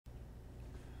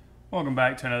Welcome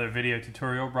back to another video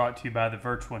tutorial brought to you by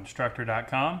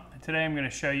thevirtualinstructor.com. Today I'm going to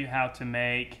show you how to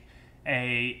make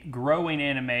a growing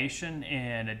animation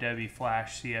in Adobe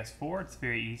Flash CS4. It's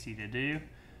very easy to do.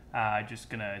 Just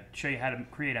going to show you how to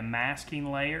create a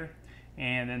masking layer,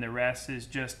 and then the rest is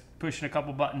just pushing a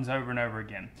couple buttons over and over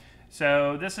again.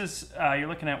 So this is, you're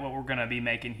looking at what we're going to be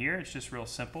making here. It's just real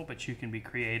simple, but you can be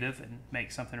creative and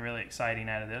make something really exciting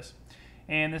out of this.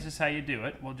 And this is how you do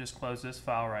it. We'll just close this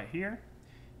file right here.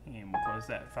 And we'll close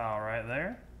that file right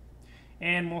there.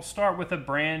 And we'll start with a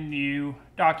brand new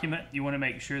document. You want to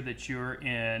make sure that you're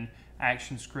in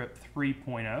ActionScript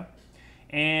 3.0.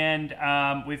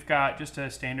 And we've got just a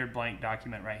standard blank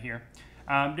document right here.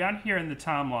 Down here in the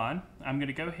timeline, I'm going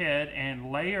to go ahead and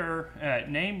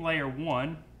name layer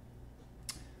 1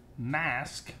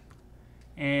 mask.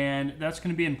 And that's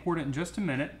going to be important in just a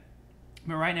minute.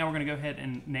 But right now we're going to go ahead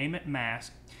and name it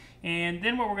mask. And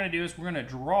then what we're going to do is we're going to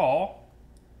draw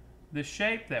the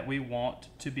shape that we want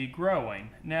to be growing.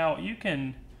 Now you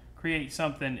can create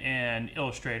something in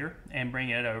Illustrator and bring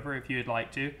it over if you'd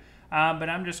like to, but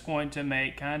I'm just going to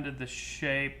make kind of the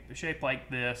shape like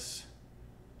this,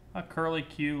 a curly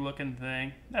Q looking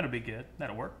thing. That'll be good,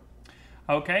 that'll work.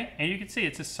 Okay, and you can see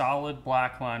it's a solid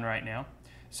black line right now.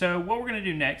 So what we're going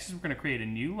to do next is we're going to create a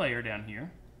new layer down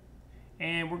here,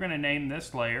 and we're going to name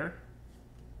this layer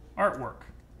artwork.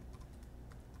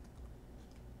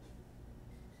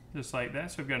 Just like that.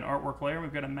 So we've got an artwork layer,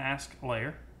 we've got a mask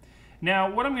layer.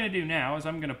 Now what I'm going to do now is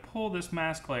I'm going to pull this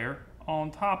mask layer on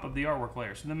top of the artwork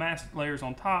layer. So the mask layer is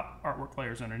on top, artwork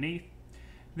layer is underneath.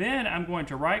 Then I'm going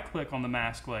to right click on the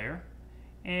mask layer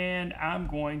and I'm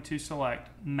going to select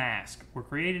mask. We're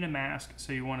creating a mask,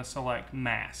 so you want to select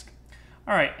mask.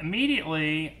 Alright,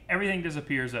 immediately everything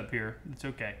disappears up here. It's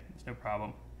okay, it's no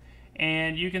problem.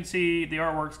 And you can see the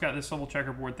artwork's got this little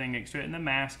checkerboard thing next to it, and the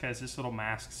mask has this little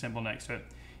mask symbol next to it.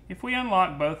 If we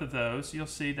unlock both of those, you'll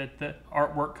see that the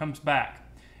artwork comes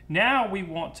back. Now we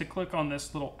want to click on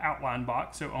this little outline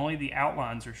box so only the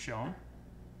outlines are shown.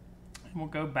 And we'll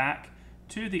go back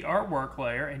to the artwork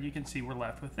layer and you can see we're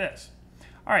left with this.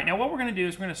 Alright, now what we're going to do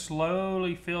is we're going to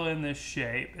slowly fill in this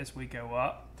shape as we go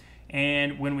up.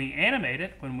 And when we animate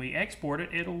it, when we export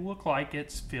it, it'll look like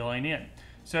it's filling in.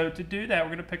 So to do that, we're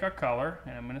going to pick our color,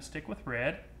 and I'm going to stick with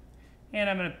red. And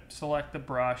I'm going to select the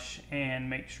brush and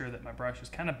make sure that my brush is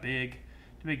kind of big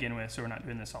to begin with, so we're not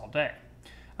doing this all day.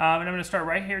 And I'm going to start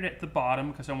right here at the bottom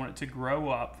because I want it to grow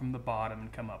up from the bottom and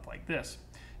come up like this.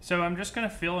 So I'm just going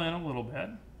to fill in a little bit,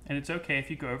 and it's okay if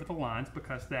you go over the lines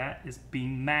because that is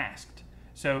being masked.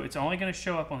 So it's only going to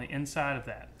show up on the inside of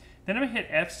that. Then I'm going to hit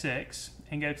F6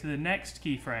 and go to the next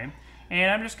keyframe,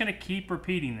 and I'm just going to keep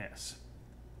repeating this.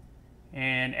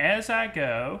 And as I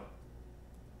go,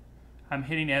 I'm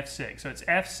hitting F6. So it's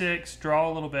F6, draw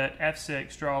a little bit,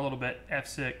 F6, draw a little bit,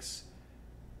 F6.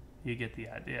 You get the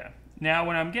idea. Now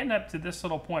when I'm getting up to this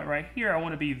little point right here, I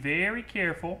want to be very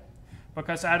careful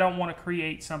because I don't want to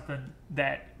create something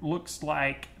that looks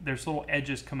like there's little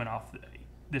edges coming off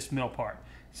this middle part.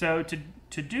 So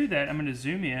to do that, I'm going to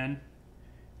zoom in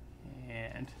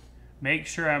and make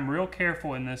sure I'm real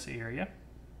careful in this area.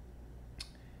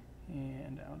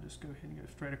 And I'll just go ahead and go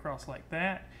straight across like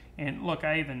that. And look,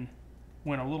 I even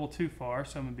went a little too far,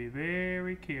 so I'm going to be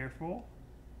very careful.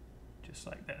 Just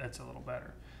like that. That's a little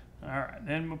better. Alright,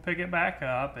 then we'll pick it back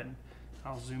up and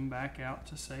I'll zoom back out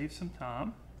to save some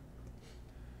time.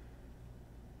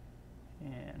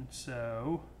 And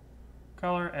so,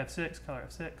 color F6, color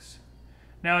F6.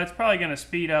 Now it's probably going to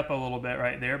speed up a little bit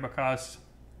right there because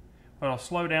it'll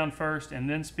slow down first and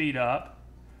then speed up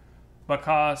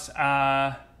because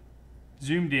I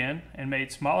zoomed in and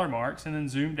made smaller marks and then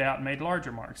zoomed out and made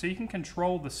larger marks. So you can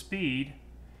control the speed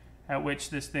at which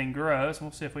this thing grows. And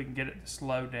we'll see if we can get it to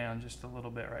slow down just a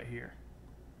little bit right here.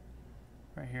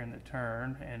 Right here in the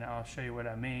turn, and I'll show you what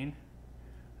I mean.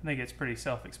 I think it's pretty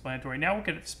self-explanatory. Now we'll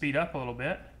get it to speed up a little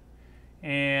bit.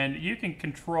 And you can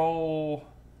control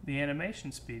the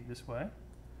animation speed this way,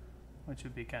 which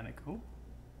would be kind of cool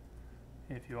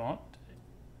if you want.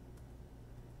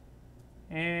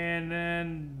 And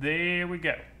then there we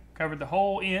go. Covered the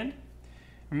whole end.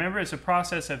 Remember, it's a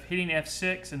process of hitting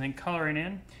F6 and then coloring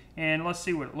in. And let's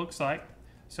see what it looks like.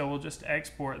 So we'll just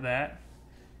export that.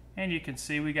 And you can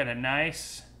see we got a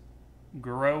nice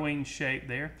growing shape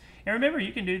there. And remember,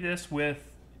 you can do this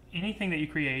with anything that you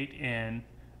create in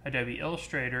Adobe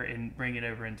Illustrator and bring it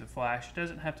over into Flash. It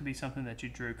doesn't have to be something that you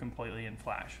drew completely in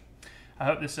Flash. I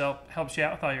hope this helps you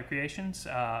out with all your creations.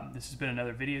 This has been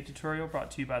another video tutorial brought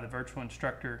to you by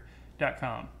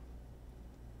thevirtualinstructor.com.